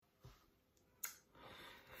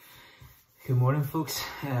Good morning, folks.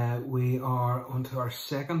 We are on to our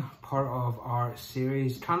second part of our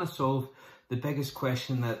series, trying to solve the biggest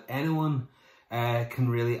question that anyone can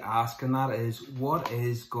really ask, and that is, what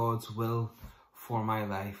is God's will for my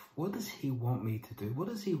life? What does He want me to do? What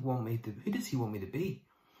does He want me to? Who does He want me to be?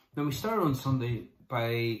 Now, we started on Sunday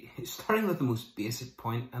by starting with the most basic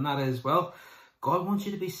point, and that is, well, God wants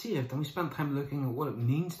you to be saved, and we spent time looking at what it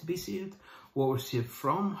means to be saved, what we're saved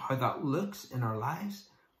from, how that looks in our lives.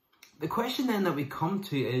 The question then that we come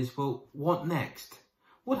to is, well, what next?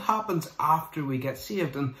 What happens after we get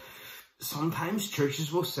saved? And sometimes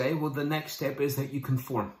churches will say, well, the next step is that you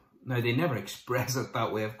conform. Now, they never express it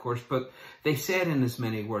that way, of course, but they say it in as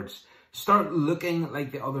many words. Start looking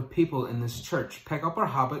like the other people in this church. Pick up our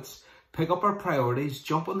habits, pick up our priorities,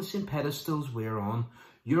 jump on the same pedestals we're on.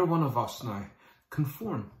 You're one of us now.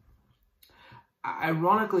 Conform.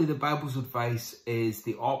 Ironically, the Bible's advice is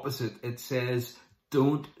the opposite. It says,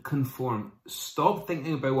 don't conform. Stop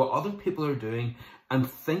thinking about what other people are doing and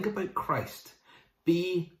think about Christ.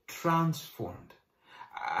 Be transformed.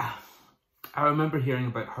 I remember hearing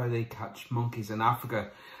about how they catch monkeys in Africa.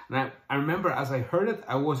 And I remember as I heard it,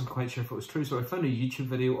 I wasn't quite sure if it was true. So I found a YouTube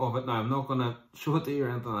video of it. Now, I'm not going to show it to you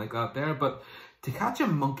or anything like that there. But to catch a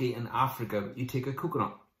monkey in Africa, you take a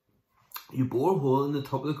coconut. You bore a hole in the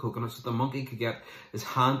top of the coconut so the monkey could get his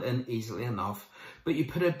hand in easily enough. But you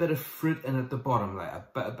put a bit of fruit in at the bottom, like a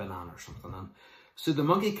bit of banana or something. And so the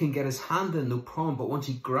monkey can get his hand in, no problem. But once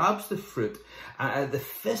he grabs the fruit, the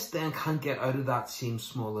fist then can't get out of that same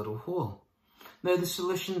small little hole. Now, the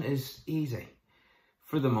solution is easy.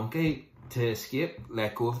 For the monkey to escape,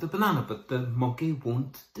 let go of the banana. But the monkey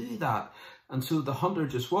won't do that. And so the hunter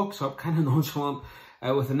just walks up, kind of nonchalant,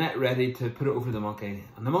 with a net ready to put it over the monkey.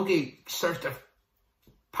 And the monkey starts to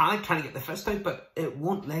panic, trying to get the fist out, but it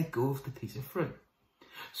won't let go of the piece of fruit.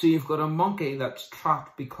 So you've got a monkey that's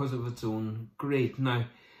trapped because of its own greed. Now,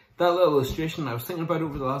 that little illustration I was thinking about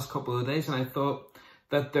over the last couple of days, and I thought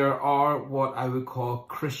that there are what I would call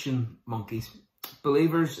Christian monkeys.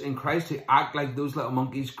 Believers in Christ who act like those little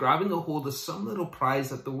monkeys, grabbing a hold of some little prize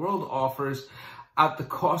that the world offers at the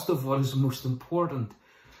cost of what is most important.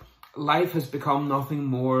 Life has become nothing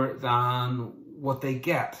more than what they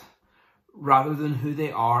get, rather than who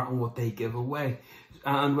they are and what they give away.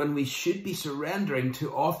 And when we should be surrendering,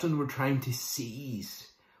 too often we're trying to seize.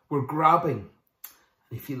 We're grabbing.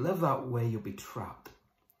 And if you live that way, you'll be trapped.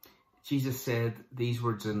 Jesus said these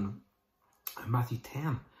words in Matthew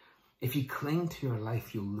 10. If you cling to your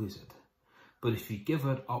life, you'll lose it. But if you give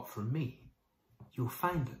it up for me, you'll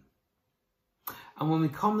find it. And when we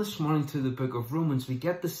come this morning to the book of Romans, we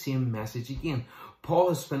get the same message again. Paul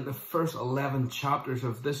has spent the first 11 chapters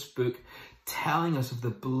of this book telling us of the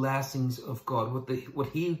blessings of God, what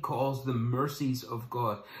he calls the mercies of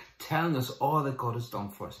God, telling us all that God has done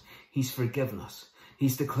for us. He's forgiven us.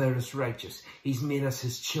 He's declared us righteous. He's made us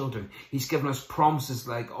his children. He's given us promises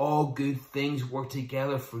like all good things work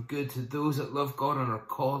together for good to those that love God and are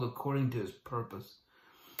called according to his purpose.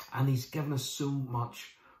 And he's given us so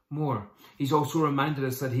much more. He's also reminded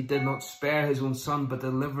us that he did not spare his own son, but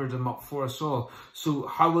delivered him up for us all. So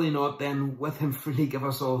how will he not then with him freely give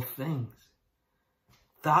us all things?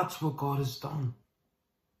 That's what God has done.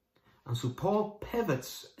 And so Paul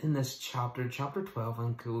pivots in this chapter 12,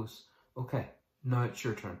 and goes, okay, now it's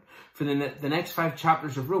your turn. For the next 5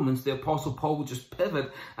 chapters of Romans, the Apostle Paul will just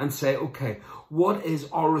pivot and say, okay, what is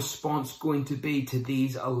our response going to be to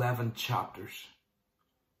these 11 chapters?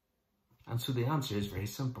 And so the answer is very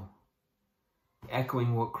simple.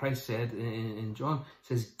 Echoing what Christ said in John,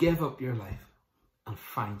 says, give up your life and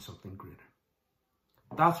find something greater.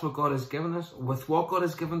 That's what God has given us. With what God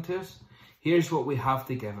has given to us, here's what we have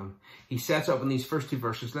to give him. He sets up in these first 2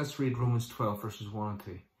 verses. Let's read Romans 12, verses 1 and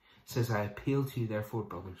 2. It says, I appeal to you, therefore,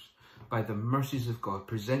 brothers, by the mercies of God,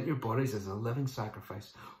 present your bodies as a living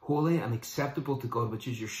sacrifice, holy and acceptable to God, which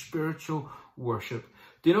is your spiritual worship.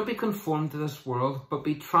 Do not be conformed to this world, but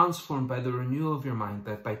be transformed by the renewal of your mind,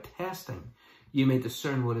 that by testing you may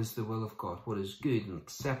discern what is the will of God, what is good and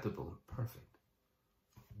acceptable and perfect.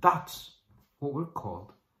 That's what we're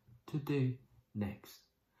called to do next.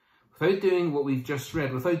 Without doing what we've just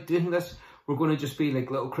read, without doing this, we're going to just be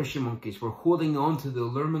like little Christian monkeys. We're holding on to the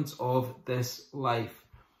allurements of this life.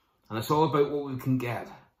 And it's all about what we can get,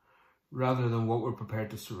 rather than what we're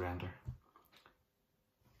prepared to surrender.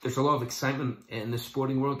 There's a lot of excitement in the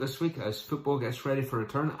sporting world this week as football gets ready for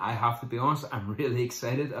return. I have to be honest, I'm really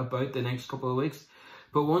excited about the next couple of weeks.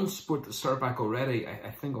 But one sport that started back already, I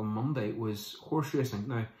think on Monday, was horse racing.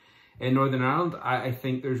 Now, in Northern Ireland, I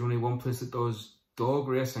think there's only one place that does dog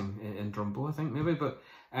racing, in Drumbo, I think, maybe. But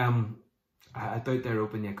I doubt they're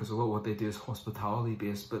open yet, because a lot of what they do is hospitality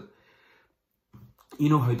based. But You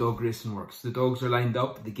know how dog racing works. The dogs are lined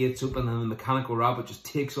up, the gate's open, and the mechanical rabbit just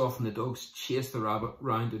takes off and the dogs chase the rabbit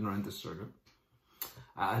round and round the circuit.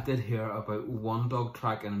 I did hear about one dog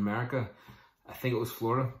track in America. I think it was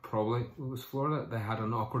Florida, probably it was Florida. They had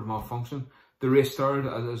an awkward malfunction. The race started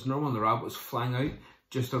as normal and the rabbit was flying out,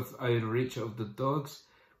 just out of reach of the dogs.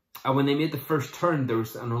 And when they made the first turn, there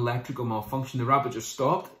was an electrical malfunction. The rabbit just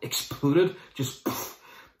stopped, exploded, just poof,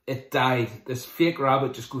 it died. This fake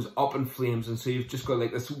rabbit just goes up in flames, and so you've just got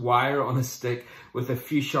like this wire on a stick with a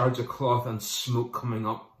few shards of cloth and smoke coming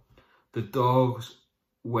up. The dogs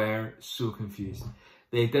were so confused.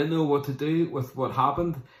 They didn't know what to do with what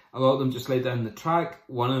happened. A lot of them just lay down the track.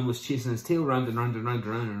 One of them was chasing his tail round and round and round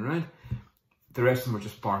and round and round. The rest of them were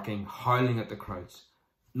just barking, howling at the crowds.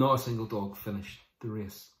 Not a single dog finished the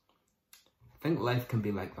race. I think life can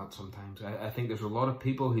be like that sometimes. I think there's a lot of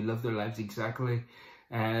people who live their lives exactly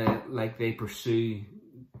like they pursue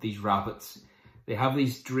these rabbits. They have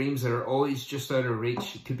these dreams that are always just out of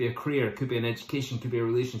reach. It could be a career, it could be an education, it could be a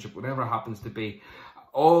relationship, whatever it happens to be.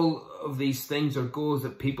 All of these things are goals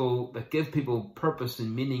that give people purpose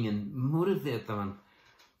and meaning and motivate them. And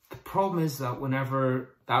the problem is that whenever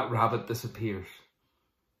that rabbit disappears,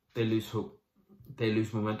 they lose hope. They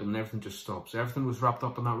lose momentum and everything just stops. Everything was wrapped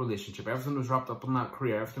up in that relationship. Everything was wrapped up in that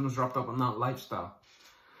career. Everything was wrapped up in that lifestyle.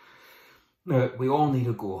 Now, we all need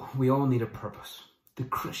a goal. We all need a purpose. The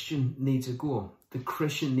Christian needs a goal. The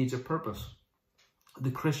Christian needs a purpose. The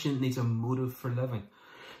Christian needs a motive for living.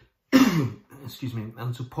 Excuse me.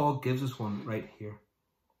 And so Paul gives us one right here.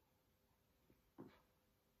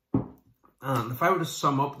 And if I were to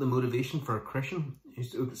sum up the motivation for a Christian,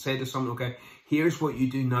 say to someone, okay, here's what you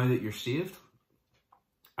do now that you're saved.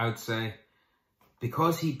 I would say,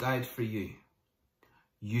 because he died for you,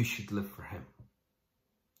 you should live for him.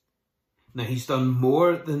 Now, he's done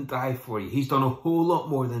more than die for you. He's done a whole lot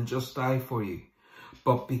more than just die for you.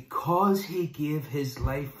 But because he gave his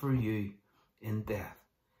life for you in death,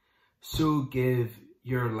 so give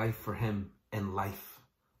your life for him in life.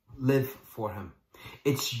 Live for him.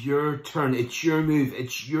 It's your turn. It's your move.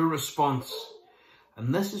 It's your response.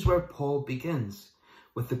 And this is where Paul begins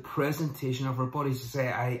with the presentation of our bodies to say,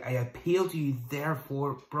 I appeal to you,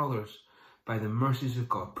 therefore, brothers, by the mercies of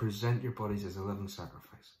God, present your bodies as a living sacrifice.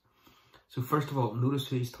 So first of all, notice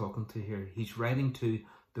who he's talking to here. He's writing to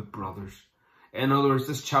the brothers. In other words,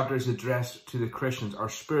 this chapter is addressed to the Christians, our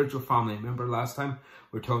spiritual family. Remember last time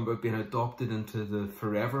we were talking about being adopted into the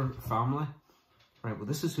forever family? Right, well,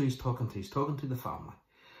 this is who he's talking to. He's talking to the family.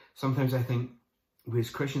 Sometimes I think we as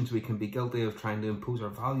Christians, we can be guilty of trying to impose our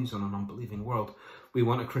values on an unbelieving world. We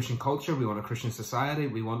want a Christian culture. We want a Christian society.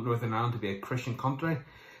 We want Northern Ireland to be a Christian country.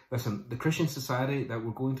 Listen, the Christian society that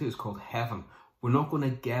we're going to is called heaven. We're not going to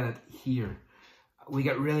get it here. We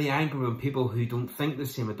get really angry when people who don't think the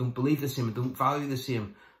same, or don't believe the same, or don't value the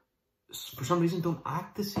same, for some reason don't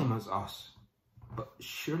act the same as us. But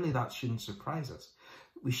surely that shouldn't surprise us.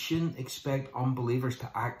 We shouldn't expect unbelievers to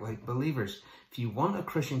act like believers. If you want a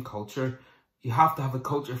Christian culture, you have to have a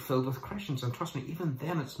culture filled with Christians. And trust me, even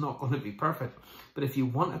then it's not going to be perfect. But if you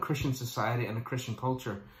want a Christian society and a Christian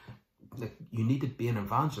culture, you need to be an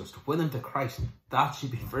evangelist. Win them to Christ. That should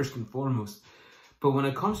be first and foremost. But when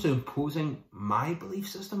it comes to imposing my belief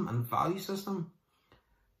system and value system,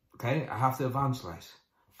 okay, I have to evangelize.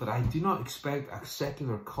 But I do not expect a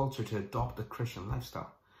secular culture to adopt a Christian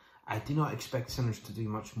lifestyle. I do not expect sinners to do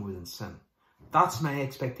much more than sin. That's my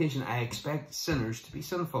expectation. I expect sinners to be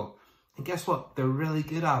sinful. And guess what? They're really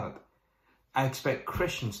good at it. I expect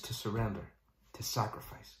Christians to surrender, to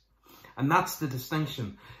sacrifice. And that's the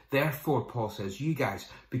distinction. Therefore, Paul says, you guys,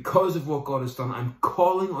 because of what God has done, I'm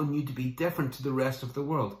calling on you to be different to the rest of the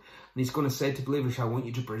world. And he's going to say to believers, I want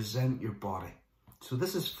you to present your body. So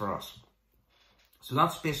this is for us. So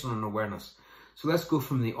that's based on an awareness. So let's go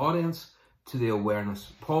from the audience to the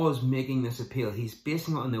awareness. Paul is making this appeal. He's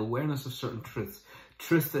basing it on the awareness of certain truths.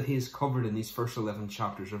 Truth that he has covered in these first 11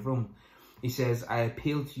 chapters of Rome. He says, I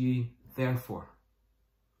appeal to you, therefore.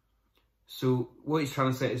 So what he's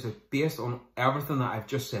trying to say is that based on everything that I've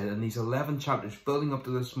just said in these 11 chapters building up to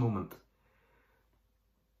this moment,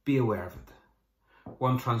 be aware of it.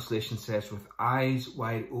 One translation says, with eyes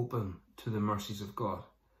wide open to the mercies of God.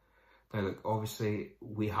 Now, look, obviously,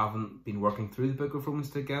 we haven't been working through the book of Romans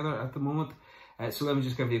together at the moment. So let me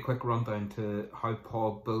just give you a quick rundown to how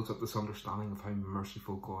Paul builds up this understanding of how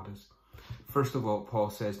merciful God is. First of all,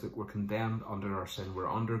 Paul says that we're condemned under our sin. We're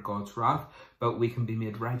under God's wrath, but we can be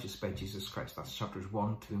made righteous by Jesus Christ. That's chapters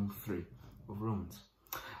 1, 2, and 3 of Romans.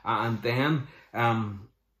 And then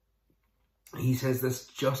he says this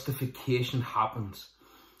justification happens.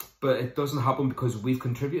 But it doesn't happen because we've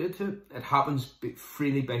contributed to it. It happens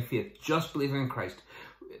freely by faith. Just believing in Christ.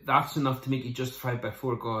 that's enough to make you justified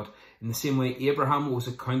before God. In the same way Abraham was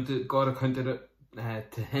God accounted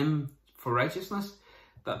it to him for righteousness.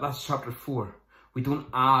 That's chapter 4. We don't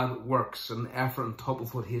add works and effort on top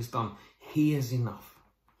of what he has done. He is enough.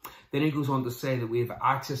 Then he goes on to say that we have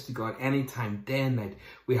access to God anytime, day and night.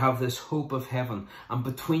 We have this hope of heaven. And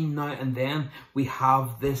between now and then, we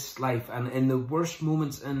have this life. And in the worst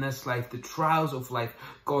moments in this life, the trials of life,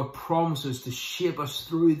 God promises to shape us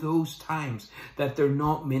through those times, that they're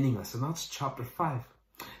not meaningless. And that's chapter 5.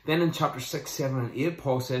 Then in chapter 6, 7 and 8,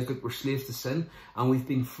 Paul says that we're slaves to sin and we've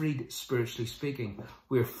been freed spiritually speaking.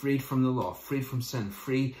 We're freed from the law, freed from sin,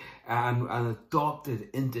 free and adopted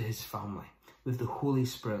into his family, with the Holy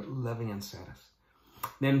Spirit living inside us.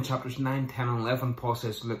 Then in chapters 9, 10 and 11, Paul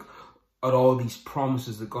says, look at all these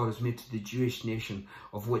promises that God has made to the Jewish nation,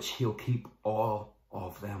 of which he'll keep all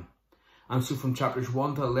of them. And so from chapters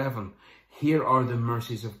 1 to 11, here are the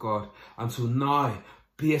mercies of God. And so now,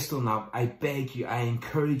 based on that, I beg you, I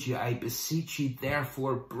encourage you, I beseech you,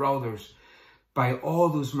 therefore, brothers, by all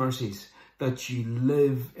those mercies, that you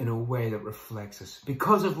live in a way that reflects this.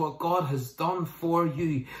 Because of what God has done for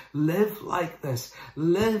you, live like this.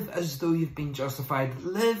 Live as though you've been justified.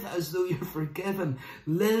 Live as though you're forgiven.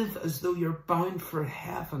 Live as though you're bound for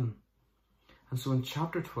heaven. And so in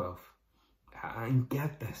chapter 12, and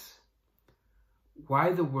get this,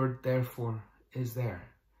 why the word therefore is there.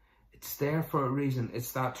 It's there for a reason.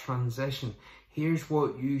 It's that transition. Here's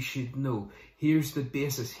what you should know. Here's the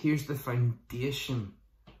basis. Here's the foundation.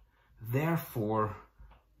 Therefore,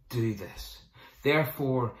 do this.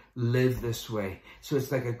 Therefore, live this way. So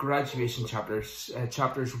it's like a graduation chapter.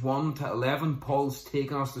 Chapters 1 to 11, Paul's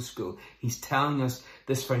taking us to school. He's telling us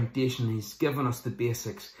this foundation. He's given us the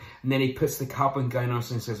basics. And then he puts the cap and gown on us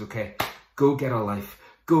and says, okay, go get a life.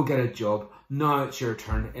 Go get a job. Now it's your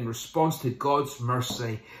turn. In response to God's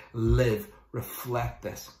mercy, live. Reflect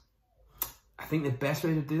this. I think the best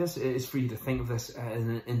way to do this is for you to think of this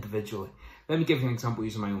individually. Let me give you an example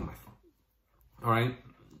using my own life. Alright,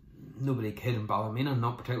 nobody kid in Ballymena,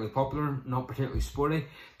 not particularly popular, not particularly sporty,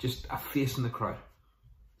 just a face in the crowd.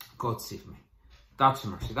 God saved me. That's a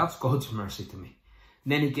mercy. That's God's mercy to me.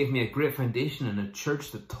 And then he gave me a great foundation in a church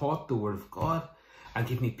that taught the word of God and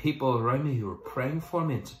gave me people around me who were praying for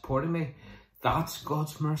me and supporting me. That's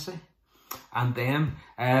God's mercy. And then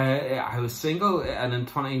I was single, and in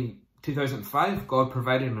 2005, God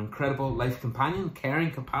provided an incredible life companion, caring,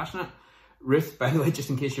 compassionate. Ruth, by the way, just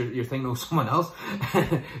in case you're thinking of someone else,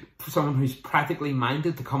 someone who's practically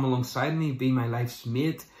minded to come alongside me, be my life's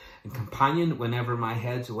mate and companion whenever my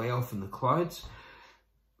head's way off in the clouds.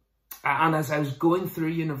 And as I was going through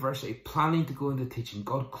university, planning to go into teaching,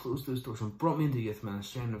 God closed those doors and brought me into youth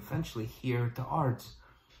ministry and eventually here to arts.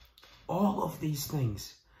 All of these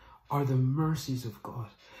things are the mercies of God.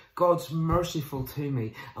 God's merciful to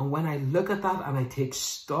me. And when I look at that and I take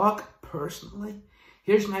stock personally,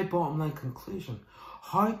 here's my bottom line conclusion.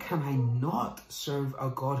 How can I not serve a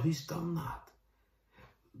God who's done that?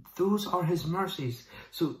 Those are his mercies.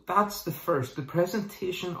 So that's the first, the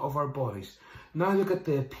presentation of our bodies. Now look at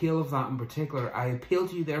the appeal of that in particular. I appeal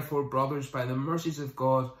to you, therefore, brothers, by the mercies of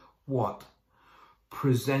God, what?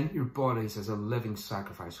 Present your bodies as a living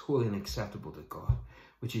sacrifice, holy and acceptable to God,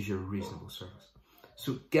 which is your reasonable service.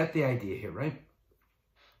 So get the idea here, right?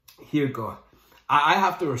 Hear God. I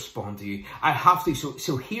have to respond to you. I have to.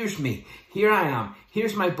 So here's me. Here I am.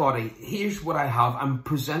 Here's my body. Here's what I have. I'm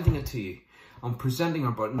presenting it to you. I'm presenting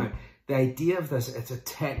our body. Now, the idea of this, it's a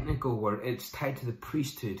technical word. It's tied to the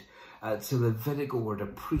priesthood. It's a Levitical word, a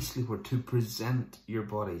priestly word, to present your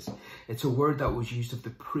bodies. It's a word that was used of the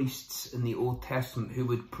priests in the Old Testament who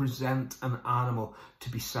would present an animal to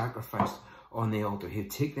be sacrificed on the altar. He'd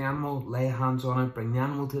take the animal, lay hands on it, bring the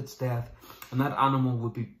animal to its death, and that animal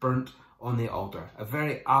would be burnt on the altar. A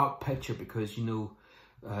very apt picture, because you know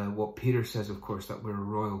what Peter says, of course, that we're a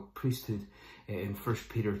royal priesthood in 1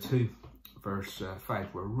 Peter 2, verse 5.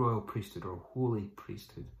 We're a royal priesthood, or a holy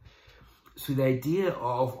priesthood. So the idea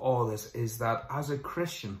of all this is that as a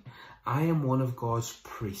Christian, I am one of God's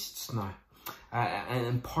priests now.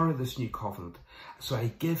 And part of this new covenant. So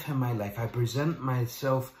I give him my life. I present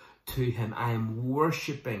myself to him. I am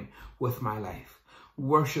worshipping with my life.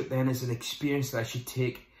 Worship then is an experience that should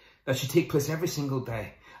take place every single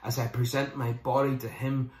day as I present my body to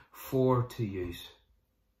him to use.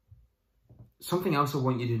 Something else I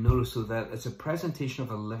want you to notice, so that it's a presentation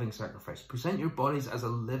of a living sacrifice. Present your bodies as a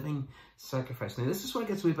living sacrifice. Now, this is where it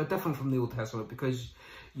gets a wee bit different from the Old Testament, because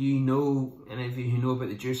you know, any of you who know about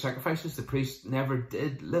the Jewish sacrifices, the priests never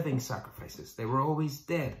did living sacrifices. They were always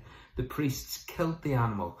dead. The priests killed the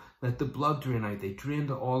animal, let the blood drain out. They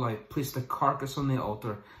drained it all out, placed the carcass on the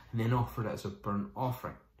altar, and then offered it as a burnt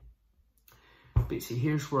offering. But see,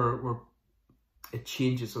 here's where it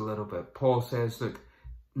changes a little bit. Paul says, look,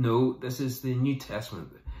 no, this is the New Testament.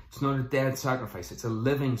 It's not a dead sacrifice. It's a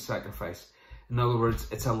living sacrifice. In other words,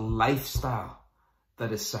 it's a lifestyle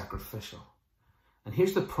that is sacrificial. And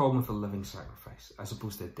here's the problem with a living sacrifice as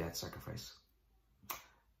opposed to a dead sacrifice.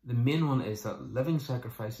 The main one is that living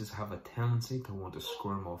sacrifices have a tendency to want to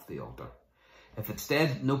squirm off the altar. If it's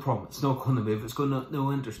dead, no problem. It's not going to move. It's got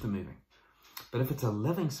no interest in moving. But if it's a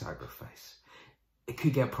living sacrifice, it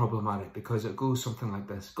could get problematic because it goes something like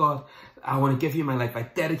this. God, I want to give you my life. I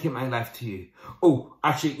dedicate my life to you. Oh,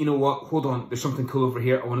 actually, you know what? Hold on. There's something cool over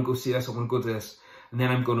here. I want to go see this. I want to go to this. And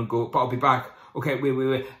then I'm going to go, but I'll be back. Okay,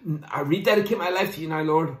 wait. I rededicate my life to you now,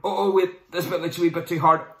 Lord. Oh, wait. This bit looks a wee bit too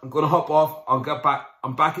hard. I'm going to hop off. I'll get back.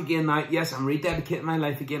 I'm back again now. Yes, I'm rededicating my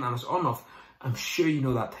life again. And it's on and off. I'm sure you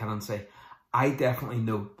know that tendency. I definitely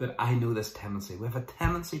know that I know this tendency. We have a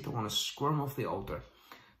tendency to want to squirm off the altar.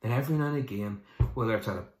 Then every now and again, whether it's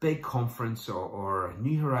at a big conference or a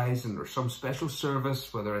New Horizon or some special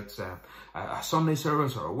service, whether it's a Sunday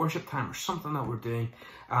service or a worship time or something that we're doing,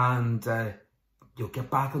 and you'll get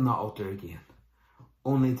back on that altar again,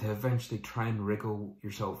 only to eventually try and wriggle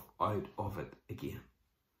yourself out of it again.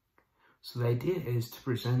 So the idea is to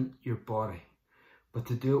present your body, but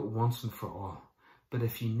to do it once and for all. But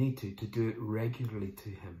if you need to do it regularly to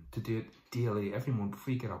him, to do it daily, every morning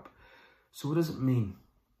before you get up. So what does it mean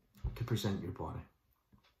to present your body?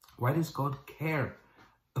 Why does God care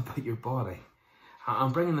about your body?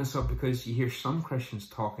 I'm bringing this up because you hear some Christians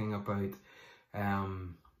talking about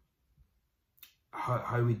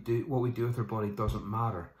how we do what we do with our body doesn't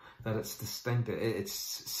matter, that it's distinct, it's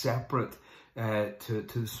separate to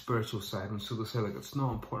the spiritual side. And so they'll say, like, it's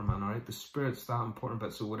not important, man, all right? The spirit's that important,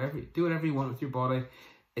 but so do whatever you want with your body.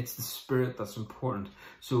 It's the spirit that's important.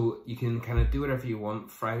 So you can kind of do whatever you want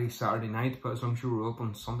Friday, Saturday night, but as long as you roll up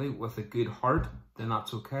on Sunday with a good heart, then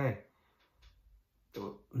that's okay.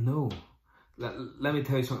 No. Let me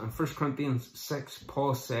tell you something. In 1 Corinthians 6,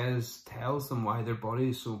 Paul tells them why their body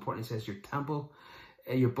is so important. He says,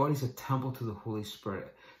 your body's a temple to the Holy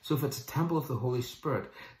Spirit. So if it's a temple of the Holy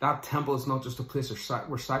Spirit, that temple is not just a place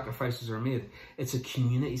where sacrifices are made. It's a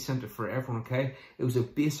community center for everyone, okay? It was a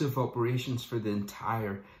base of operations for the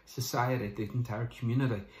entire society, the entire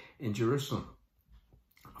community in Jerusalem.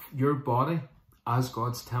 Your body, as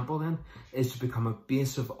God's temple then, is to become a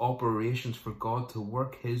base of operations for God to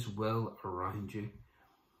work his will around you.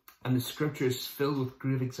 And the scripture is filled with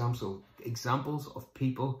great examples of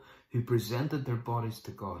people who presented their bodies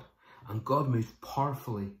to God. And God moved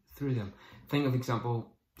powerfully through them. Think of example,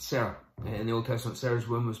 Sarah. In the Old Testament, Sarah's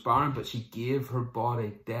womb was barren, but she gave her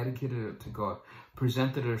body, dedicated it to God,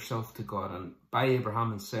 presented herself to God. And by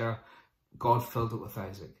Abraham and Sarah, God filled it with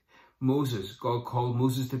Isaac. Moses, God called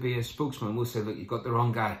Moses to be a spokesman. Moses said, look, you got the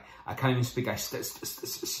wrong guy. I can't even speak. I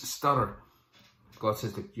stutter. God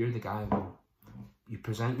says, look, you're the guy. You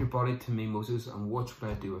present your body to me, Moses, and watch what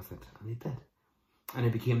I do with it. And he did. And he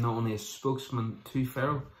became not only a spokesman to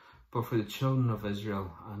Pharaoh, but for the children of Israel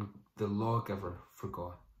and the lawgiver for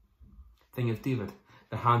God. Think of David,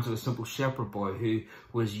 the hands of a simple shepherd boy who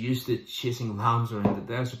was used to chasing lambs around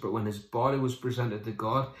the desert, but when his body was presented to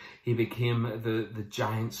God, he became the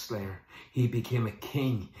giant slayer. He became a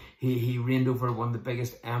king. He reigned over one of the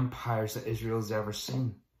biggest empires that Israel's ever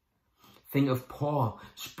seen. Think of Paul,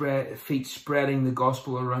 feet spreading the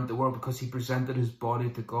gospel around the world because he presented his body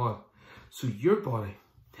to God. So your body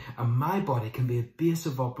and my body can be a base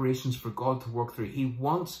of operations for God to work through. He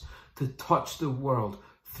wants to touch the world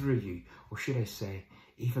through you. Or should I say,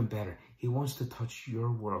 even better, he wants to touch your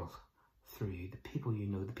world through you. The people you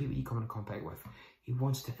know, the people you come in contact with. He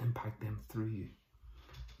wants to impact them through you.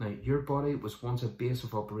 Now, your body was once a base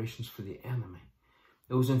of operations for the enemy.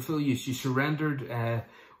 It was in full use. You surrendered at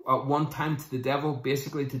one time to the devil,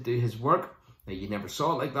 basically to do his work. Now, you never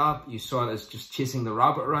saw it like that. You saw it as just chasing the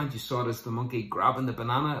rabbit around. You saw it as the monkey grabbing the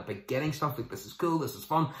banana, by getting stuff like, this is cool, this is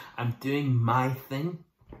fun, I'm doing my thing.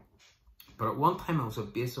 But at one time, it was a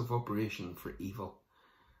base of operation for evil.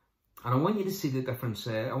 And I want you to see the difference.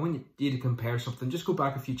 I want you to compare something. Just go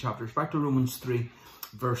back a few chapters, back to Romans 3,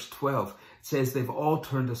 verse 12. It says, they've all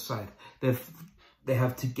turned aside. They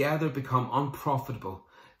have together become unprofitable.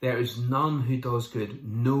 There is none who does good,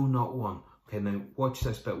 no, not one. Okay, now watch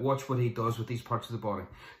this bit. Watch what he does with these parts of the body.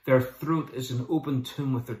 Their throat is an open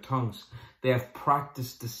tomb with their tongues. They have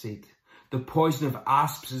practiced deceit. The poison of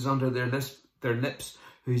asps is under their lips,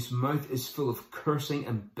 whose mouth is full of cursing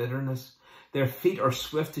and bitterness. Their feet are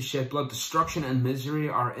swift to shed blood. Destruction and misery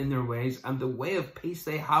are in their ways, and the way of peace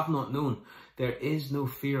they have not known. There is no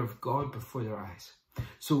fear of God before their eyes.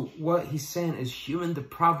 So what he's saying is human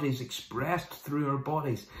depravity is expressed through our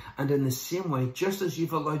bodies. And in the same way, just as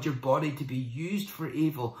you've allowed your body to be used for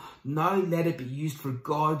evil, now let it be used for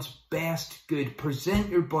God's best good. Present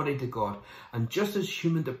your body to God. And just as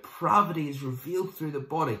human depravity is revealed through the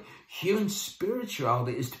body, human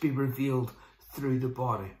spirituality is to be revealed through the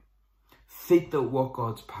body. Feet that walk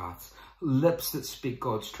God's paths, lips that speak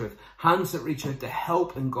God's truth, hands that reach out to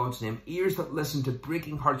help in God's name, ears that listen to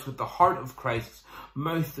breaking hearts with the heart of Christ,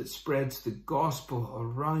 mouth that spreads the gospel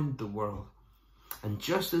around the world. And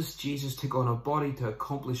just as Jesus took on a body to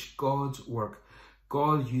accomplish God's work,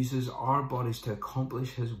 God uses our bodies to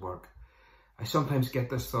accomplish his work. I sometimes get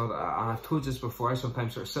this thought, and I've told this before, I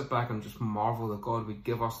sometimes sort of sit back and just marvel that God would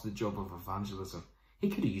give us the job of evangelism. He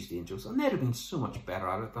could have used angels, and they'd have been so much better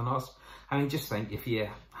at it than us. I mean, just think, if you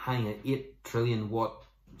hang an 8 trillion watt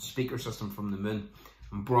speaker system from the moon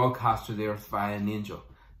and broadcast to the earth via an angel,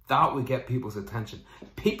 that would get people's attention.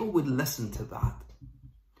 People would listen to that.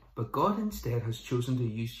 But God instead has chosen to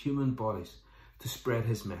use human bodies to spread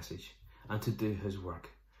his message and to do his work.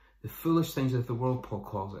 The foolish things of the world, Paul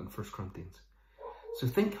calls it in 1 Corinthians. So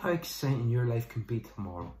think how exciting your life can be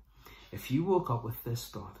tomorrow if you woke up with this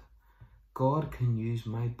thought: God can use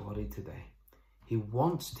my body today. He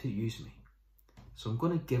wants to use me. So I'm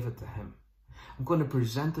going to give it to him. I'm going to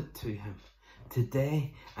present it to him.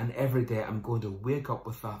 Today and every day, I'm going to wake up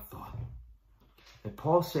with that thought. And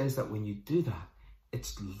Paul says that when you do that,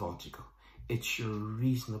 it's logical. It's your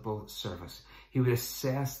reasonable service. He would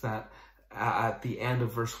assess that at the end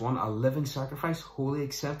of verse 1, a living sacrifice, wholly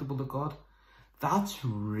acceptable to God. That's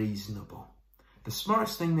reasonable. The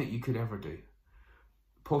smartest thing that you could ever do.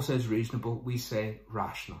 Paul says reasonable, we say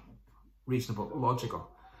rational. Reasonable, logical.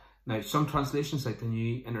 Now, some translations, like the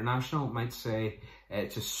New International, might say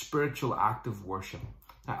it's a spiritual act of worship.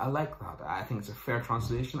 Now, I like that. I think it's a fair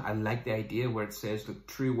translation. I like the idea where it says that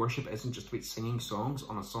true worship isn't just about singing songs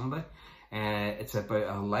on a Sunday. It's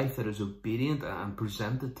about a life that is obedient and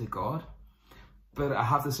presented to God. But I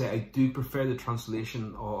have to say, I do prefer the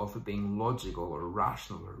translation of it being logical or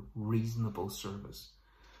rational or reasonable service.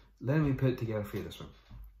 Let me put it together for you this way.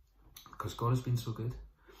 Because God has been so good,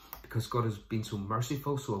 because God has been so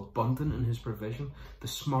merciful, so abundant in his provision, the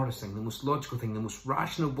smartest thing, the most logical thing, the most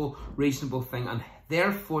rational, reasonable thing, and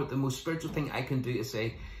therefore the most spiritual thing I can do is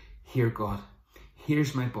say, here God,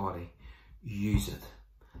 here's my body, use it.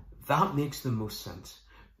 That makes the most sense.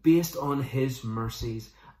 Based on his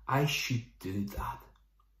mercies, I should do that.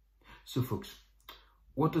 So folks,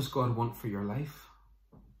 what does God want for your life?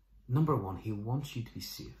 Number 1, he wants you to be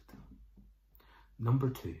saved. Number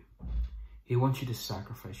 2, he wants you to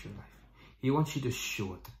sacrifice your life. He wants you to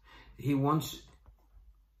show it. He wants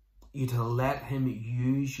you to let him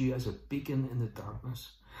use you as a beacon in the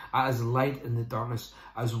darkness, as light in the darkness,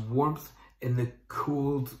 as warmth in the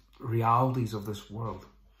cold realities of this world.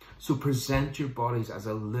 So present your bodies as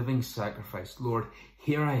a living sacrifice. Lord,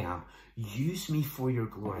 here I am. Use me for your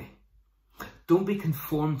glory. Don't be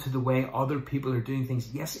conformed to the way other people are doing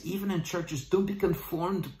things. Yes, even in churches, don't be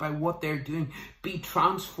conformed by what they're doing. Be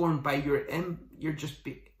transformed by you're just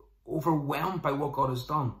be overwhelmed by what God has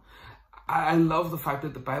done. I love the fact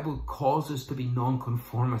that the Bible calls us to be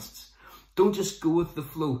non-conformists. Don't just go with the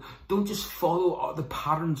flow. Don't just follow the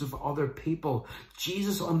patterns of other people.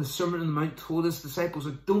 Jesus on the Sermon on the Mount told his disciples,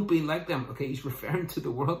 like, don't be like them. Okay, he's referring to the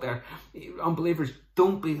world there. Unbelievers,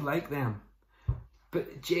 don't be like them.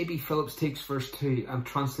 But J.B. Phillips takes verse 2 and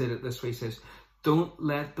translates it this way. He says, don't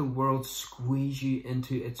let the world squeeze you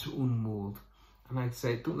into its own mold. And I'd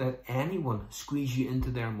say, don't let anyone squeeze you into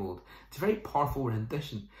their mold. It's a very powerful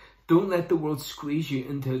rendition. Don't let the world squeeze you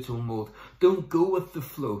into its own mold. Don't go with the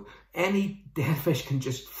flow. Any dead fish can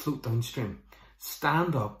just float downstream.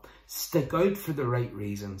 Stand up, stick out for the right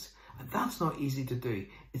reasons. And that's not easy to do.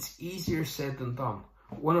 It's easier said than done.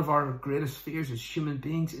 One of our greatest fears as human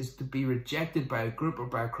beings is to be rejected by a group or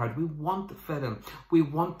by a crowd. We want to fit in. We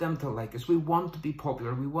want them to like us. We want to be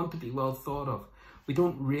popular. We want to be well thought of. We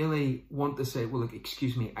don't really want to say, well, look,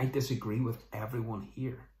 excuse me, I disagree with everyone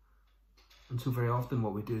here. And so very often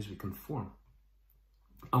what we do is we conform.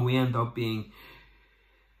 And we end up being,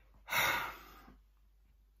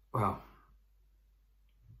 well,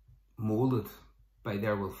 molded by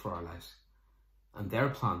their will for our lives and their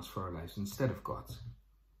plans for our lives instead of God's.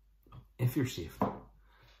 If you're saved,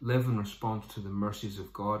 live in response to the mercies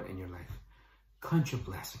of God in your life. Count your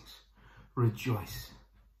blessings. Rejoice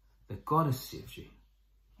that God has saved you.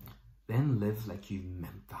 Then live like you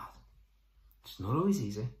meant that. It's not always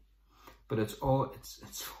easy, but it's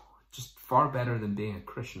just far better than being a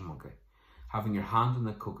Christian monkey, having your hand on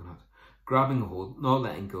the coconut, grabbing a hold, not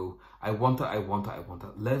letting go. I want it, I want it, I want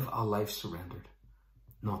it. Live a life surrendered.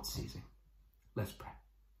 not ceasing. Let's pray.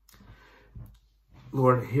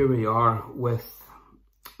 Lord, here we are with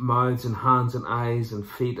mouths and hands and eyes and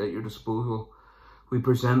feet at your disposal. We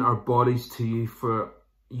present our bodies to you for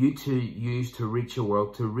you to use to reach the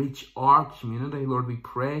world, to reach our community. Lord, we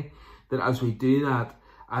pray that as we do that,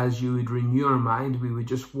 as you would renew our mind, we would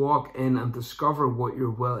just walk in and discover what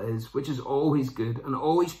your will is, which is always good and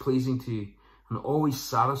always pleasing to you and always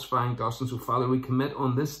satisfying to us. And so, Father, we commit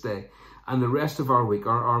on this day and the rest of our week,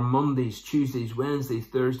 our Mondays, Tuesdays, Wednesdays,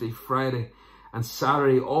 Thursday, Friday, and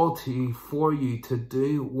Saturday, all to you, for you to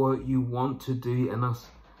do what you want to do in us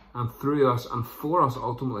and through us and for us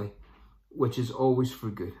ultimately, which is always for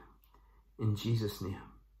good. In Jesus' name,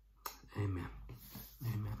 amen.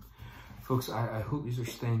 Amen. Folks, I hope you are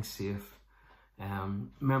staying safe.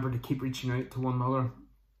 Remember to keep reaching out to one another.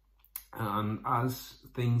 And as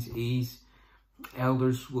things ease,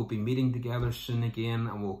 elders will be meeting together soon again,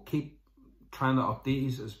 and we'll keep trying to update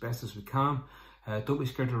you as best as we can. Don't be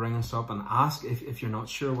scared to ring us up and ask if you're not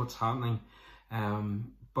sure what's happening.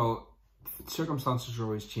 But circumstances are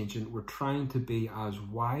always changing. We're trying to be as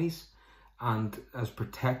wise and as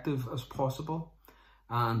protective as possible.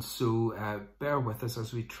 And so bear with us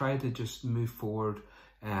as we try to just move forward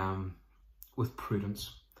with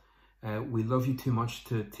prudence. We love you too much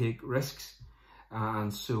to take risks.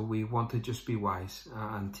 And so we want to just be wise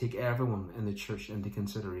and take everyone in the church into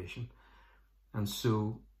consideration. And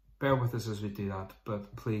so bear with us as we do that.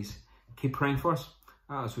 But please keep praying for us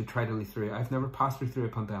as we try to lead through it. I've never passed through a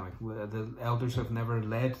pandemic. The elders have never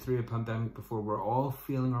led through a pandemic before. We're all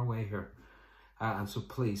feeling our way here. And so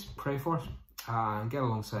please pray for us and get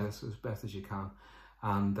alongside us as best as you can.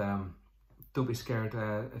 And don't be scared.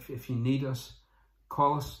 If you need us,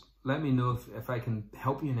 call us. Let me know if I can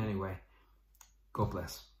help you in any way. God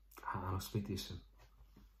bless. And I'll speak to you soon.